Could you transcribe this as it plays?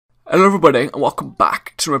Hello everybody and welcome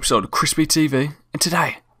back to another episode of ChrisBTV, and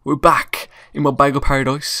today we're back in my bagel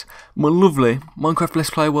paradise, my lovely Minecraft Let's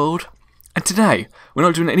Play world. And today we're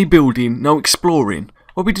not doing any building, no exploring.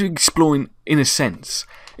 What we're doing exploring in a sense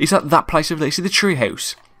is that place over there. You see the tree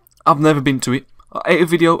house? I've never been to it. I ate a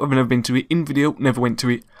video, I've never been to it. In video, never went to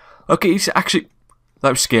it. Okay, it's actually,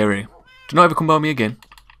 that was scary. Do not ever come by me again.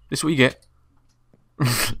 This is what you get.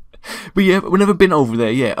 But yeah, we've never been over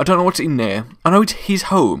there yet. I don't know what's in there. I know it's his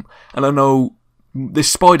home, and I know there's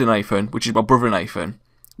Spider Nathan, which is my brother Nathan.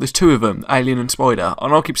 There's two of them, Alien and Spider. I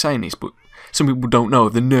know I keep saying this, but some people don't know,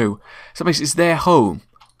 they're new. So basically it's their home,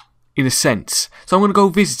 in a sense. So I'm going to go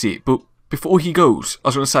visit it, but before he goes, I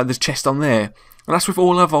was going to say there's a chest on there. And that's with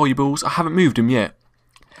all our valuables. I haven't moved them yet.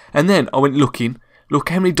 And then I went looking. Look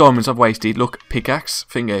how many diamonds I've wasted. Look, pickaxe,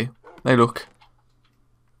 thingy. They look.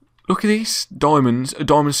 Look at these. Diamonds, a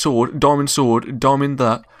diamond sword, diamond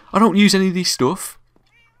that. I don't use any of this stuff.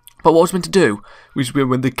 But what I was meant to do was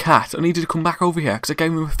when the cat, I needed to come back over here because I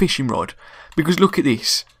gave him a fishing rod. Because look at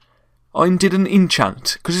this. I did an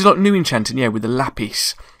enchant. Because it's like new enchanting, yeah, with the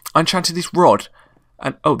lapis. I enchanted this rod.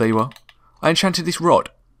 And, oh, there you are. I enchanted this rod.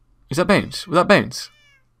 Is that bounce? Was that bounce?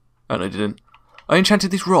 Oh, no, it didn't. I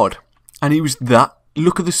enchanted this rod. And it was that.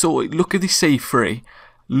 Look at the sword. Look at the sea free.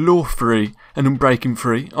 Law free and unbreaking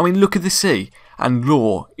free. I mean, look at the sea and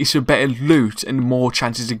law. It's a better loot and more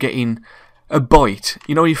chances of getting a bite.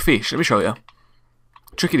 You know, you fish. Let me show you.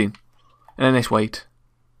 Trick it in. And then let's wait.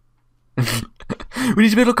 We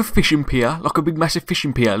need to build like a fishing pier, like a big massive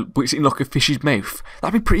fishing pier, but it's in like a fish's mouth.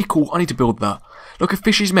 That'd be pretty cool. I need to build that. Like a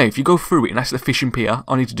fish's mouth. You go through it and that's the fishing pier.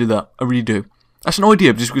 I need to do that. I really do. That's an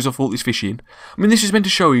idea just because I thought this fishing. I mean, this is meant to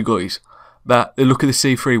show you guys that the look of the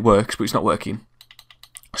sea free works, but it's not working.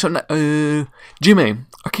 So, Jimmy,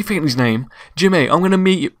 I keep forgetting his name. Jimmy, I'm going to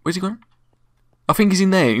meet you. Where's he gone? I think he's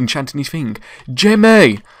in there enchanting his thing.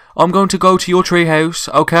 Jimmy, I'm going to go to your treehouse.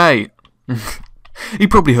 Okay. He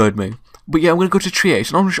probably heard me. But yeah, I'm going to go to the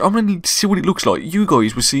treehouse and I'm going to see what it looks like. You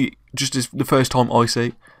guys will see just as the first time I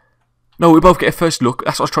see. No, we both get a first look.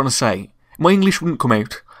 That's what I was trying to say. My English wouldn't come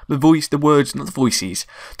out. The voice, the words, not the voices.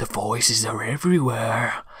 The voices are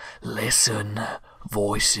everywhere. Listen.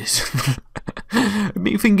 Voices.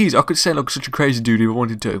 The thing is, I could sound like such a crazy dude if I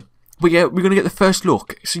wanted to. But yeah, we're going to get the first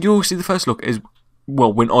look. So you'll see the first look as,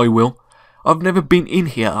 well, when I will. I've never been in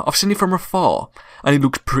here. I've seen it from afar. And it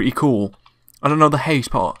looks pretty cool. I don't know the house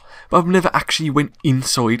part. But I've never actually went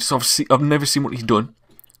inside. So I've never seen what he's done.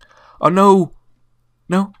 I know.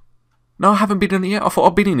 No, I haven't been in it yet. I thought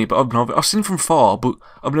I've been in it, but I've seen it from far. But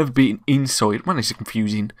I've never been inside. Man, this is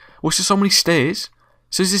confusing. What's there so many stairs?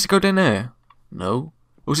 So does this go down there? No.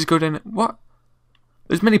 Or does this go down there? What?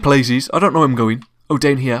 There's many places. I don't know where I'm going. Oh,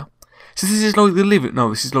 down here. So this is like the living. No,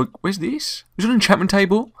 this is like. Where's this? Is it an enchantment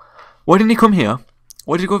table? Why didn't he come here?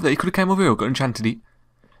 Why did he go over there? He could have came over here and got enchanted it.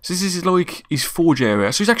 So this is like his forge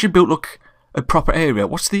area. So he's actually built like a proper area.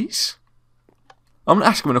 What's this? I'm going to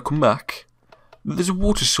ask him when I come back. There's a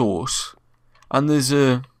water source. And there's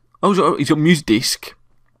a. Oh, he's got a music disc.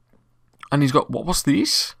 And he's got. What's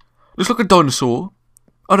this? Looks like a dinosaur.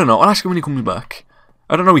 I don't know. I'll ask him when he comes back.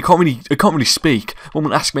 I don't know. I can't really speak. I'm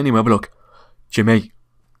gonna ask him anyway. But look, Jimmy.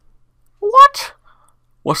 What?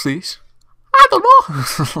 What's this? I don't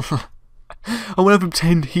know. I'm gonna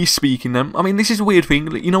pretend he's speaking them. I mean, this is a weird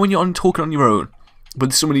thing. You know when you're talking on your own, but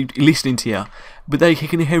there's somebody listening to you, but they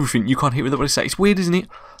can hear everything. You can't hear what I say. It's weird, isn't it?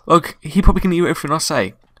 Like he probably can hear everything I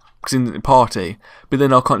say because in the party, but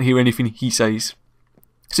then I can't hear anything he says.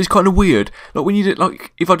 So it's kind of weird. Like when you do,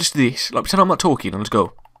 like if I just do this, like pretend I'm not talking, I'll just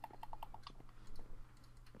go.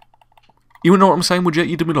 You wouldn't know what I'm saying, would you?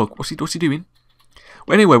 You'd be like, what's he doing?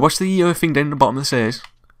 Well, anyway, what's the thing down the bottom of the stairs?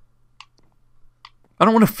 I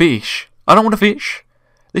don't want to fish. I don't want to fish.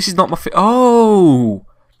 This is not my fish. Oh!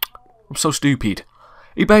 I'm so stupid.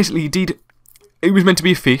 He basically did. It was meant to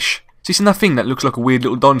be a fish. So it's in that thing that looks like a weird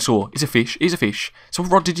little dinosaur. It's a fish. It's a fish. So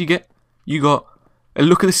what rod did you get? You got a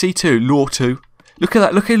look at the sea too. Law 2. Look at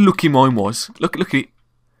that. Look how lucky mine was. Look at it.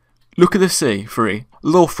 Look at the sea. 3.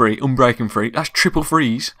 Law 3. Unbreaking 3. That's triple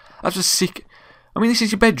freeze. That's just sick. I mean, this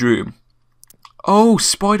is your bedroom. Oh,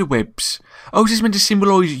 spider webs. Oh, this is meant to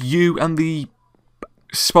symbolise you and the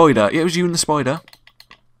spider. Yeah, it was you and the spider.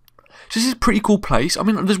 So this is a pretty cool place. I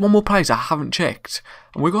mean, there's one more place I haven't checked.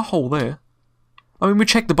 And we've got a hole there. I mean, we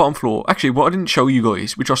checked the bottom floor. Actually, what I didn't show you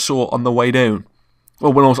guys, which I saw on the way down,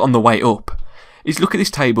 well, when I was on the way up, is look at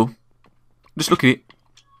this table. Just look at it.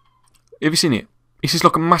 Have you seen it? It's just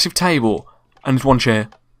like a massive table. And there's one chair.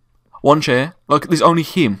 One chair. Like, there's only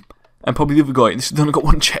him. And probably the other guy. This has only got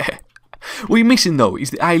one chair. What you're missing, though, is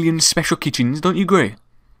the alien special kitchens. Don't you agree?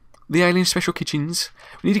 The alien special kitchens.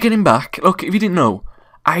 We need to get him back. Look, if you didn't know,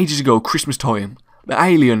 ages ago, Christmas time, the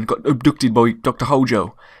alien got abducted by Dr.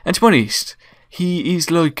 Hojo. And to be honest, he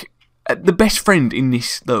is like the best friend in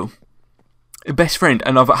this, though. A best friend,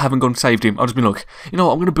 and I haven't gone and saved him. I've just been like, you know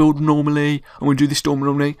what, I'm going to build normally, I'm going to do this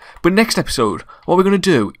normally. But next episode, what we're going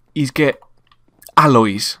to do is get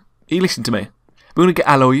alloys. You listen to me. We're going to get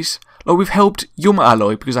alloys. Like, we've helped Yuma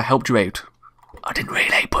Alloy because I helped you out. I didn't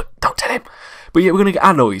really, but don't tell him. But yeah, we're going to get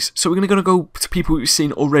alloys. So we're going to go to people we've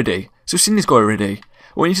seen already. So we've seen this guy already.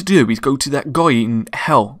 What we need to do is go to that guy in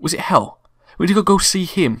Hell. Was it Hell? We need to go see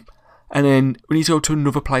him. And then we need to go to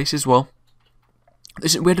another place as well.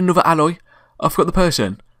 We had another alloy. I forgot the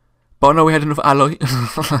person. But I know we had another alloy.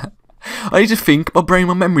 I need to think.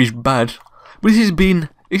 My memory's bad. But this is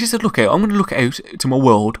just a look out. I'm going to look out to my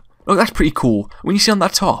world. Look, that's pretty cool. When you see on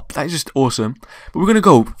that top, that is just awesome. But we're going to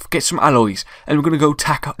go get some alloys. And we're going to go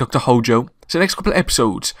attack Dr. Hojo. So the next couple of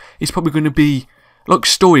episodes is probably going to be like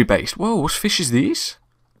story based. Whoa, what fish is this?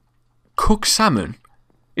 Cooked salmon.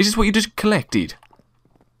 Is this what you just collected?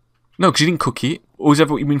 No, because you didn't cook it. Or is that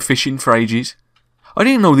what you've been fishing for ages? I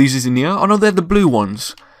didn't know these is in here. I know they're the blue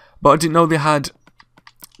ones. But I didn't know they had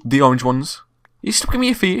the orange ones. You stop giving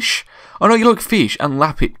me a fish. I know you like fish and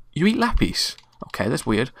lapis. You eat lapis? Okay, that's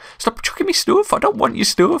weird. Stop chucking me stuff. I don't want your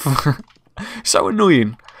stuff. So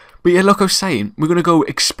annoying. But yeah, like I was saying, we're going to go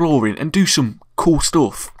exploring and do some cool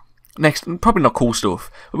stuff. Next, probably not cool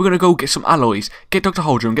stuff. But we're going to go get some alloys. Get Dr.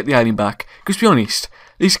 Holdren and get the alien back. Because to be honest,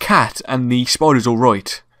 this cat and the spider's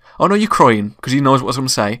alright. I know you're crying because he knows what I was going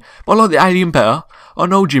to say. But I like the alien better. I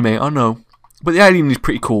know, Jimmy, I know. But the alien is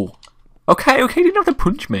pretty cool. Okay, you didn't have to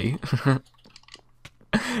punch me.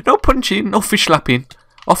 No punching, no fish slapping.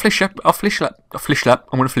 I'll flish slap. I'm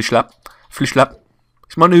going to flish slap. Flish slap.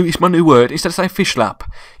 It's my new word. Instead of saying fish slap,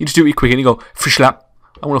 you just do it quick and you go, fish slap.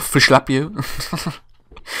 I want to fish slap you. So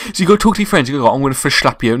you go talk to your friends, you go, I'm going to fish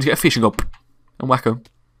slap you, and you get a fish and go, and whack them.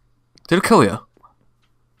 Did I kill you?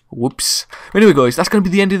 Whoops. Anyway, guys, that's going to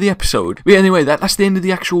be the end of the episode. But anyway, that's the end of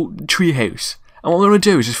the actual treehouse. And what I'm going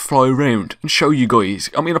to do is just fly around and show you guys.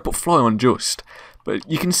 I mean, I put fly on just, but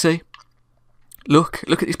you can see. Look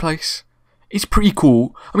at this place. It's pretty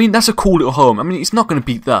cool. I mean, that's a cool little home. I mean, it's not going to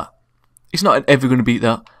beat that. It's not ever going to beat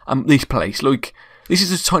that. This place, like, this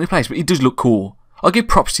is a tiny place, but it does look cool. I'll give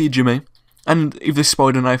props to you, Jimmy. And if the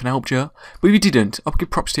spider knife helped you. But if you didn't, I'll give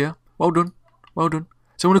props to you. Well done. Well done.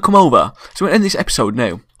 So I'm going to come over. So I'm going to end this episode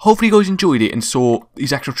now. Hopefully you guys enjoyed it and saw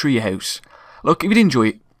his actual treehouse. Look, if you did enjoy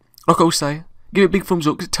it, like I always say, give it a big thumbs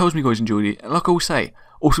up because it tells me you guys enjoyed it. And like I always say,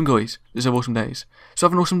 awesome guys deserve awesome days. So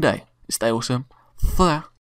have an awesome day. Stay awesome. Bye.